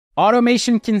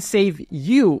Automation can save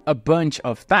you a bunch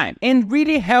of time and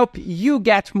really help you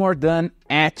get more done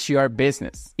at your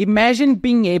business. Imagine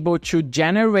being able to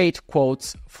generate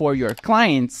quotes for your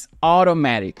clients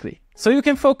automatically, so you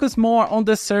can focus more on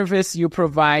the service you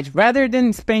provide rather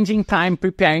than spending time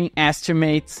preparing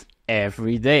estimates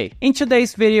every day. In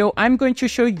today's video, I'm going to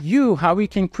show you how you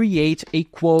can create a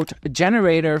quote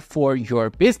generator for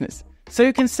your business, so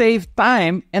you can save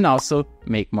time and also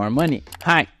make more money.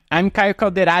 Hi, I'm Caio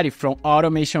Calderari from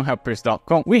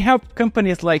AutomationHelpers.com. We help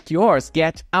companies like yours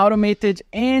get automated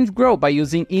and grow by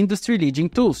using industry-leading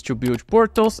tools to build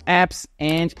portals, apps,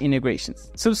 and integrations.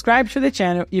 Subscribe to the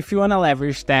channel if you want to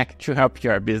leverage tech to help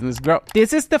your business grow.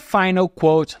 This is the final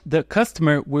quote the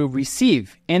customer will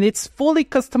receive, and it's fully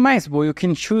customizable. You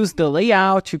can choose the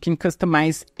layout, you can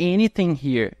customize anything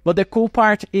here. But the cool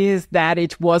part is that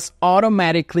it was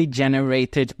automatically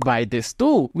generated by this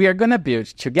tool we are gonna build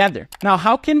together. Now,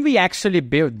 how can we actually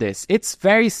build this? It's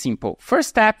very simple. First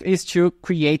step is to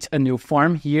create a new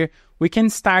form here. We can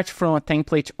start from a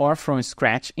template or from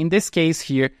scratch. In this case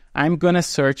here, I'm gonna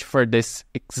search for this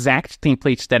exact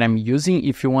template that I'm using.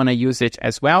 If you wanna use it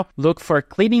as well, look for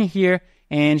cleaning here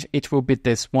and it will be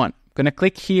this one. I'm gonna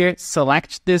click here,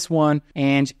 select this one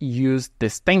and use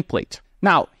this template.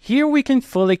 Now, here we can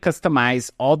fully customize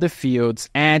all the fields,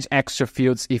 add extra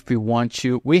fields if we want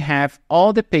to. We have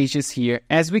all the pages here.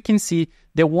 As we can see,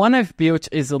 the one I've built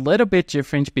is a little bit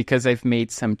different because I've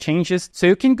made some changes. So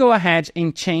you can go ahead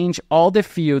and change all the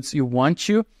fields you want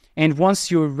to. And once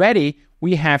you're ready,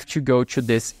 we have to go to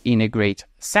this integrate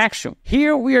section.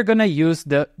 Here we are gonna use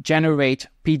the generate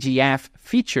PDF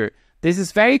feature. This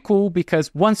is very cool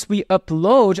because once we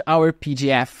upload our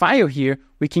PDF file here,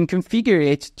 we can configure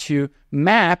it to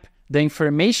map the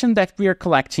information that we are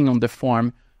collecting on the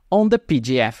form on the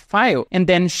PDF file and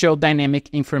then show dynamic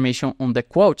information on the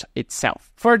quote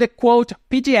itself. For the quote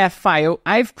PDF file,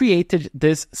 I've created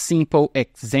this simple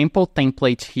example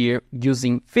template here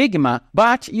using Figma,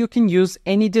 but you can use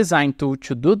any design tool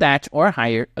to do that or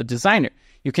hire a designer.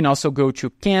 You can also go to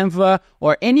Canva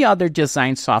or any other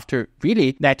design software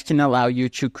really that can allow you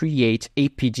to create a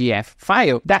PDF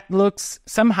file that looks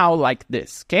somehow like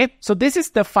this, okay? So this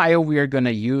is the file we are gonna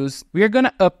use. We are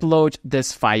gonna upload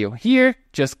this file here.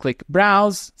 Just click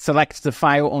Browse, select the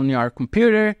file on your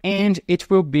computer, and it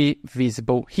will be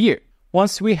visible here.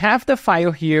 Once we have the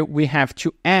file here, we have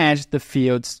to add the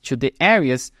fields to the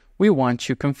areas we want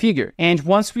to configure. And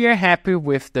once we are happy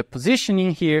with the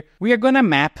positioning here, we are gonna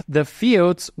map the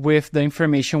fields with the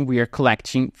information we are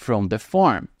collecting from the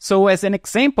form. So as an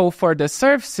example for the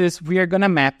services, we are gonna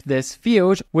map this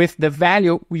field with the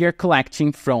value we are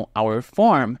collecting from our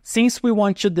form. Since we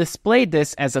want to display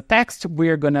this as a text, we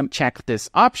are gonna check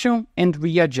this option and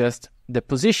readjust the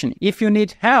positioning. If you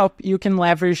need help, you can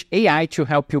leverage AI to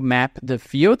help you map the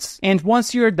fields. And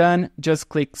once you're done, just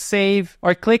click Save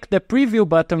or click the preview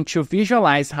button to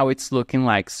visualize how it's looking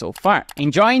like so far.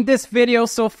 Enjoying this video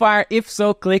so far? If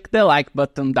so, click the like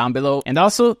button down below and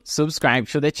also subscribe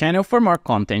to the channel for more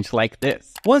content like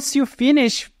this. Once you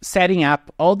finish setting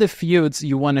up all the fields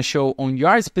you want to show on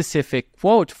your specific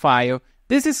quote file,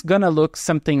 this is gonna look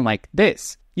something like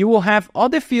this. You will have all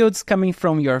the fields coming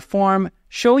from your form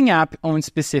showing up on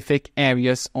specific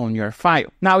areas on your file.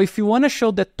 Now, if you want to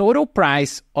show the total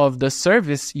price of the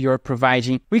service you're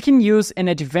providing, we can use an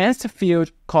advanced field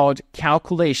called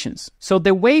calculations. So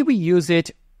the way we use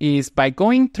it is by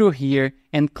going through here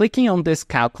and clicking on this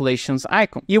calculations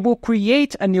icon. You will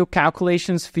create a new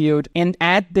calculations field and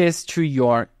add this to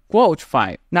your quote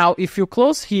file. Now, if you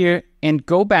close here and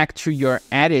go back to your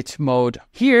edit mode,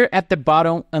 here at the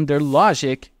bottom under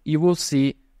logic, you will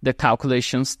see the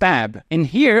calculations tab. And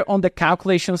here on the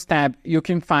calculations tab, you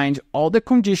can find all the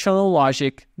conditional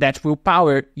logic that will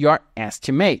power your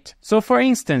estimate. So for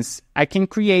instance, I can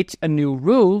create a new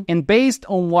rule, and based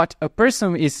on what a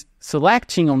person is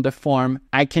selecting on the form,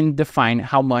 I can define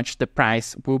how much the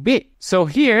price will be. So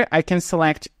here I can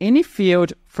select any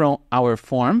field from our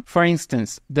form, for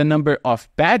instance, the number of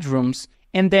bedrooms,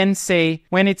 and then say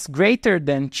when it's greater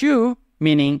than 2,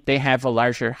 meaning they have a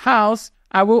larger house,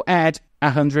 I will add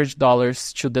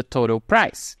 $100 to the total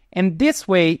price. And this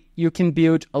way, you can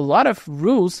build a lot of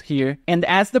rules here. And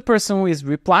as the person who is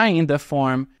replying in the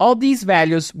form, all these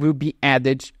values will be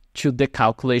added to the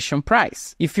calculation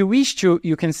price. If you wish to,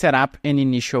 you can set up an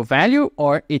initial value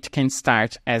or it can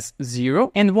start as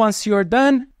 0. And once you're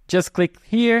done, just click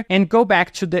here and go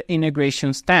back to the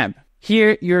integrations tab.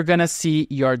 Here, you're gonna see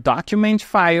your document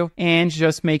file and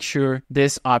just make sure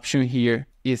this option here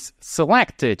is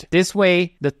selected. This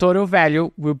way, the total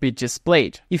value will be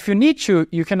displayed. If you need to,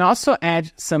 you can also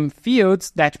add some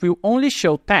fields that will only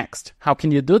show text. How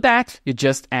can you do that? You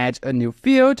just add a new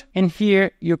field, and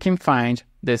here you can find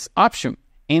this option,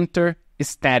 enter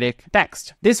static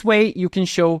text. This way, you can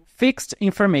show fixed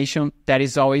information that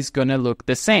is always gonna look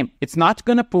the same. It's not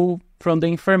gonna pull from the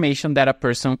information that a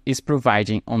person is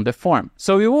providing on the form.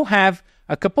 So you will have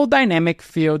a couple dynamic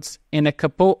fields and a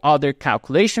couple other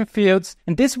calculation fields.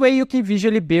 And this way you can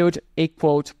visually build a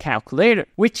quote calculator,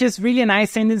 which is really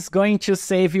nice and is going to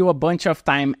save you a bunch of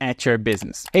time at your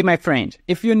business. Hey, my friend,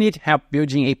 if you need help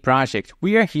building a project,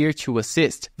 we are here to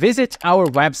assist. Visit our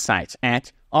website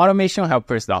at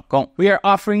automationhelpers.com. We are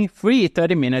offering free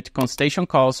 30-minute consultation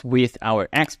calls with our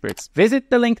experts. Visit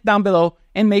the link down below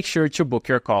and make sure to book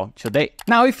your call today.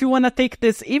 Now, if you want to take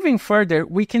this even further,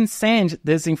 we can send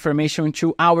this information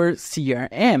to our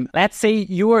CRM. Let's say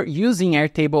you are using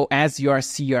Airtable as your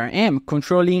CRM,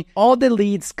 controlling all the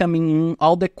leads coming in,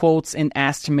 all the quotes and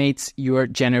estimates you're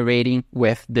generating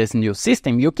with this new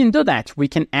system. You can do that. We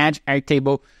can add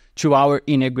Airtable to our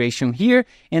integration here.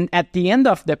 And at the end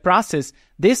of the process,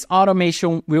 this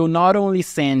automation will not only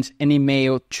send an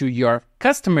email to your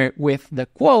customer with the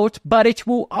quote, but it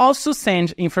will also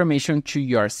send information to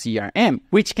your CRM,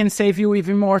 which can save you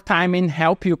even more time and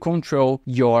help you control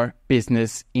your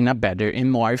business in a better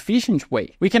and more efficient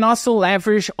way. We can also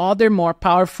leverage other more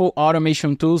powerful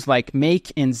automation tools like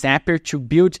Make and Zapier to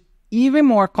build even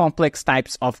more complex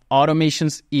types of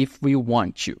automations if we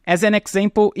want to. As an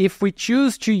example, if we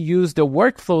choose to use the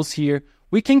workflows here,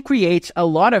 we can create a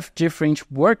lot of different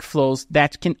workflows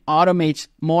that can automate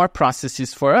more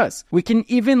processes for us. We can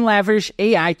even leverage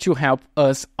AI to help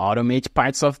us automate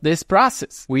parts of this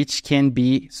process, which can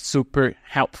be super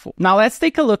helpful. Now let's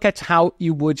take a look at how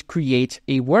you would create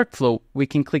a workflow. We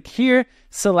can click here,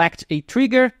 select a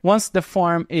trigger. Once the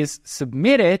form is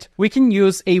submitted, we can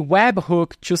use a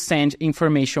webhook to send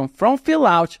information from fill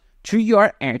out to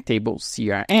your Airtable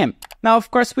CRM. Now, of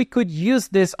course, we could use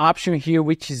this option here,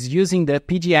 which is using the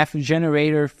PDF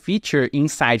generator feature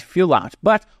inside Fillout.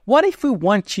 But what if we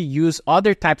want to use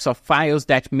other types of files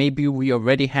that maybe we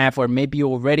already have, or maybe you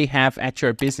already have at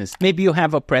your business? Maybe you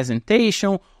have a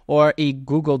presentation or a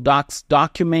Google Docs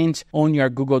document on your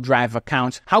Google Drive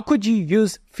account. How could you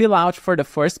use Fillout for the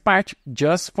first part,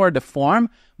 just for the form,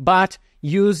 but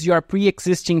use your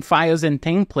pre-existing files and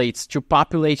templates to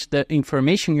populate the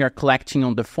information you're collecting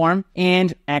on the form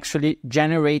and actually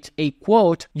generate a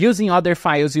quote using other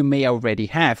files you may already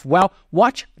have? Well,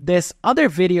 watch this other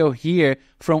video here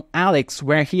from Alex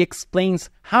where he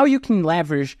explains how you can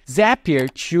leverage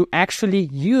Zapier to actually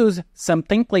use some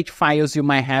template files you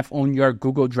might have on your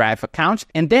Google Drive account.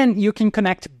 And then you can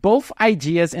connect both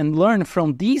ideas and learn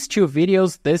from these two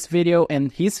videos, this video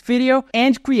and his video,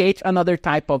 and create another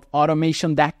type of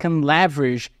automation that can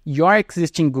leverage your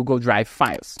existing Google Drive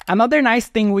files. Another nice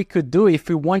thing we could do if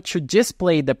we want to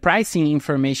display the pricing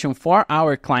information for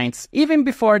our clients even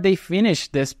before they finish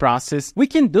this process, we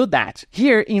can do that.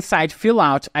 Here inside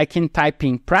Fillout, I can type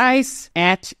in price,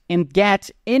 at, and get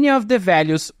any of the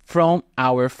values from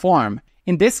our form.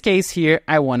 In this case here,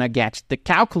 I want to get the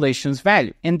calculations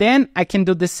value. And then I can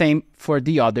do the same for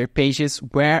the other pages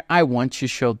where I want to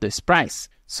show this price.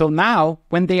 So now,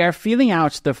 when they are filling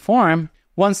out the form,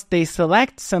 once they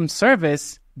select some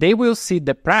service, they will see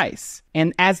the price.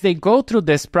 And as they go through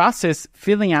this process,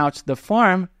 filling out the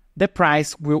form, the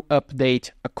price will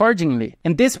update accordingly.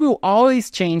 And this will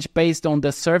always change based on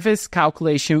the service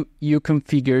calculation you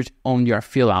configured on your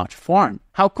fill-out form.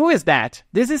 How cool is that?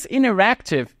 This is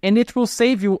interactive and it will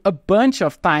save you a bunch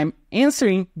of time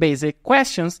answering basic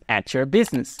questions at your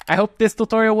business. I hope this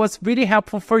tutorial was really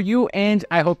helpful for you, and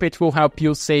I hope it will help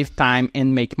you save time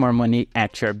and make more money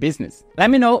at your business. Let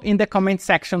me know in the comment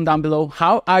section down below,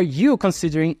 how are you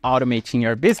considering automating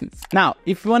your business? Now,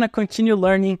 if you want to continue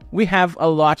learning, we have a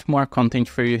lot more content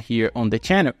for you here on the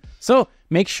channel. So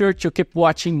make sure to keep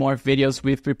watching more videos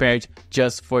we've prepared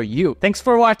just for you. Thanks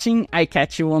for watching. I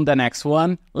catch you on the next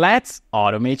one. Let's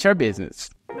automate your business.